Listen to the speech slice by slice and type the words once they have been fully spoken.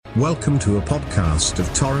Welcome to a podcast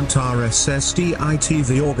of Torrent RSSDI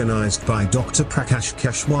TV organized by Dr. Prakash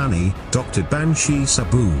Keshwani, Dr. Banshi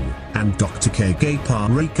Sabu, and Dr. K.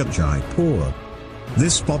 Parekh Jaipur.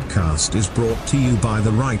 This podcast is brought to you by the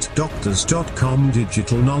RightDoctors.com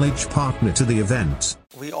digital knowledge partner to the event.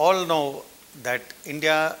 We all know that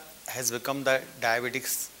India has become the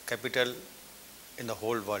diabetics capital in the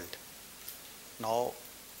whole world. Now,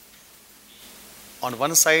 on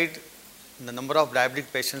one side, the number of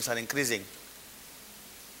diabetic patients are increasing,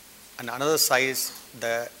 and another side,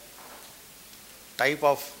 the type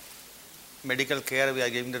of medical care we are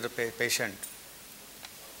giving to the patient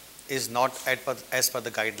is not as per the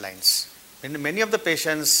guidelines. Many of the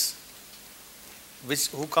patients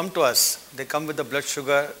who come to us, they come with the blood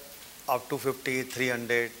sugar of 250,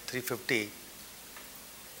 300, 350,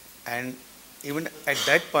 and even at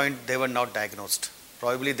that point they were not diagnosed.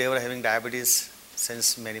 Probably they were having diabetes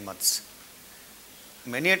since many months.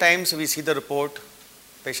 Many a times we see the report,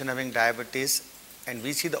 patient having diabetes, and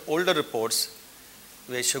we see the older reports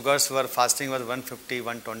where sugars were fasting was 150,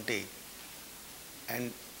 120,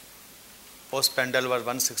 and postprandial were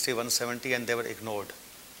 160, 170, and they were ignored.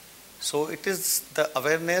 So it is the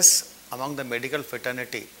awareness among the medical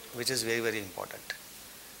fraternity which is very, very important.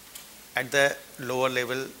 At the lower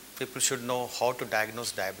level, people should know how to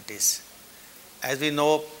diagnose diabetes. As we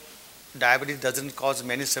know, diabetes doesn't cause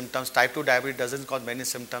many symptoms. Type 2 diabetes doesn't cause many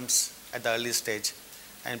symptoms at the early stage,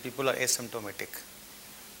 and people are asymptomatic.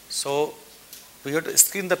 So we have to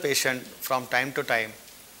screen the patient from time to time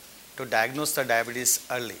to diagnose the diabetes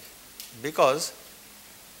early, because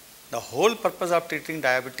the whole purpose of treating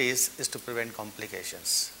diabetes is to prevent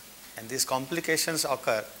complications. And these complications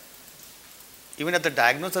occur even at the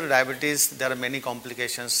diagnosis of diabetes. There are many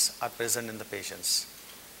complications are present in the patients.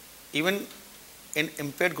 Even in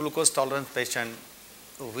impaired glucose tolerance patient,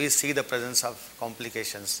 we see the presence of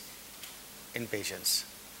complications in patients.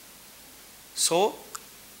 So,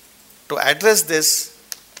 to address this,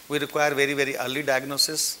 we require very, very early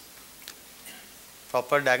diagnosis,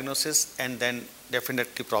 proper diagnosis, and then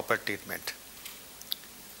definitely proper treatment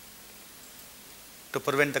to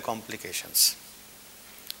prevent the complications.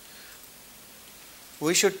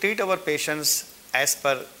 We should treat our patients as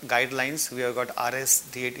per guidelines. We have got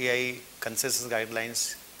RSDATI consensus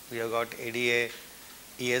guidelines, we have got ADA,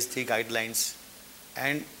 ESD guidelines,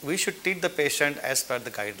 and we should treat the patient as per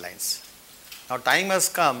the guidelines. Now, time has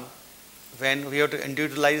come when we have to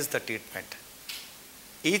individualize the treatment.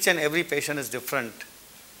 Each and every patient is different.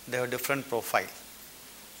 They have different profile.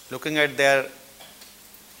 Looking at their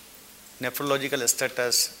nephrological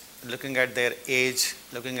status, looking at their age,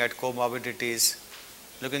 looking at comorbidities,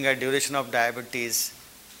 looking at duration of diabetes,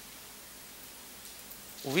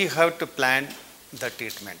 we have to plan the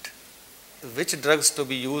treatment. Which drugs to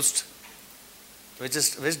be used, which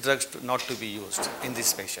drugs not to be used in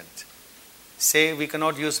this patient. Say we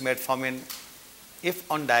cannot use metformin if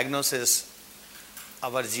on diagnosis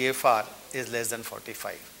our GFR is less than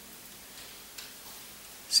 45.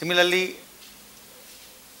 Similarly,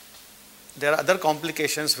 there are other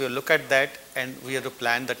complications. We will look at that and we have to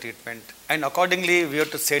plan the treatment. And accordingly, we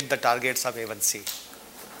have to set the targets of A1C.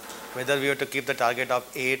 Whether we have to keep the target of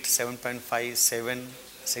 8, 7.5, 7,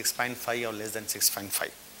 6.5 or less than 6.5.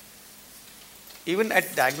 Even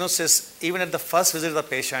at diagnosis, even at the first visit of the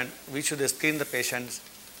patient, we should screen the patient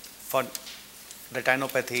for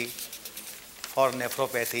retinopathy, for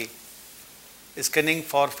nephropathy, screening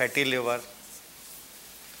for fatty liver,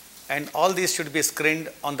 and all these should be screened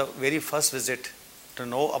on the very first visit to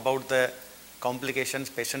know about the complications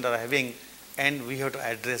patients are having, and we have to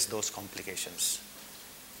address those complications.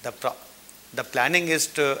 The planning is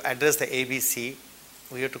to address the ABC.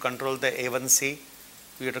 We have to control the A1C,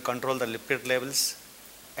 we have to control the lipid levels,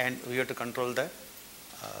 and we have to control the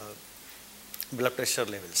blood pressure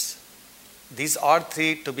levels. These are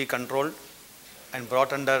three to be controlled and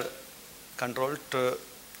brought under control to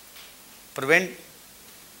prevent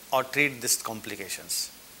or treat these complications.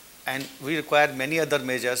 And we require many other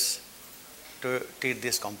measures to treat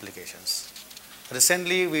these complications.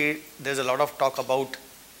 Recently, there's a lot of talk about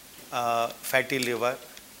fatty liver,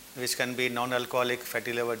 which can be non-alcoholic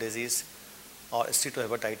fatty liver disease or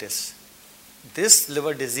steatohepatitis. This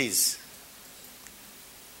liver disease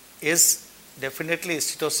is definitely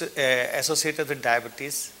associated with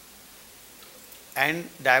diabetes, and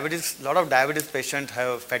diabetes. A lot of diabetes patients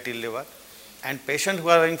have fatty liver, and patients who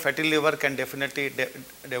are having fatty liver can definitely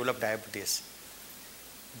develop diabetes.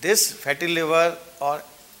 This fatty liver or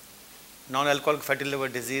non-alcoholic fatty liver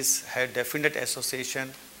disease had definite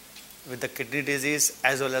association with the kidney disease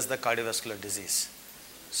as well as the cardiovascular disease.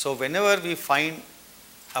 So whenever we find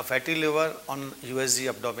a fatty liver on USG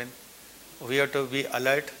abdomen, we have to be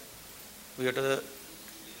alert, we have to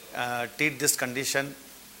treat this condition,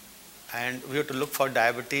 and we have to look for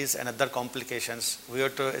diabetes and other complications. We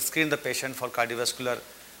have to screen the patient for cardiovascular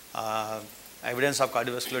evidence of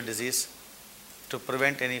cardiovascular disease to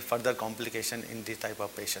prevent any further complication in these type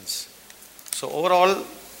of patients. So overall,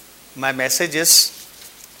 my message is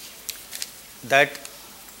that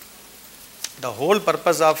the whole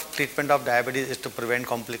purpose of treatment of diabetes is to prevent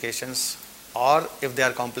complications, or if there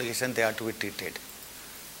are complications, they are to be treated.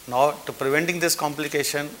 Now, to preventing this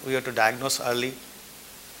complication, we have to diagnose early,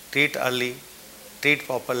 treat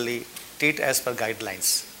properly, treat as per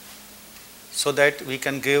guidelines, so that we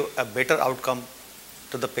can give a better outcome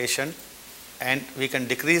to the patient and we can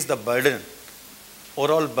decrease the burden,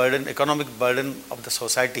 overall burden, economic burden of the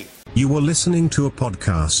society. You were listening to a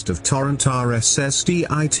podcast of Torrent RSS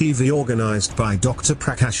DITV organized by Dr.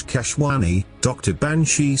 Prakash Keshwani, Dr.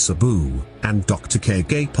 Banshi Saboo, and Dr. K.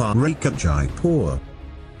 Gopal Rekha Jaipur.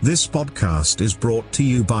 This podcast is brought to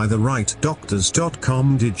you by the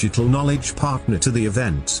RightDoctors.com digital knowledge partner to the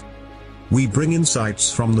event. We bring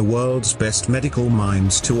insights from the world's best medical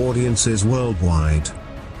minds to audiences worldwide.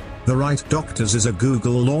 The Right Doctors is a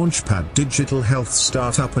Google Launchpad digital health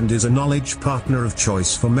startup and is a knowledge partner of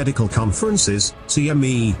choice for medical conferences,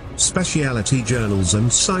 CME, specialty journals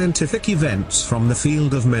and scientific events from the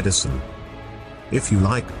field of medicine. If you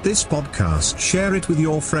liked this podcast, share it with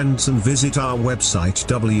your friends and visit our website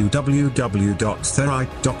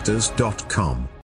www.therightdoctors.com.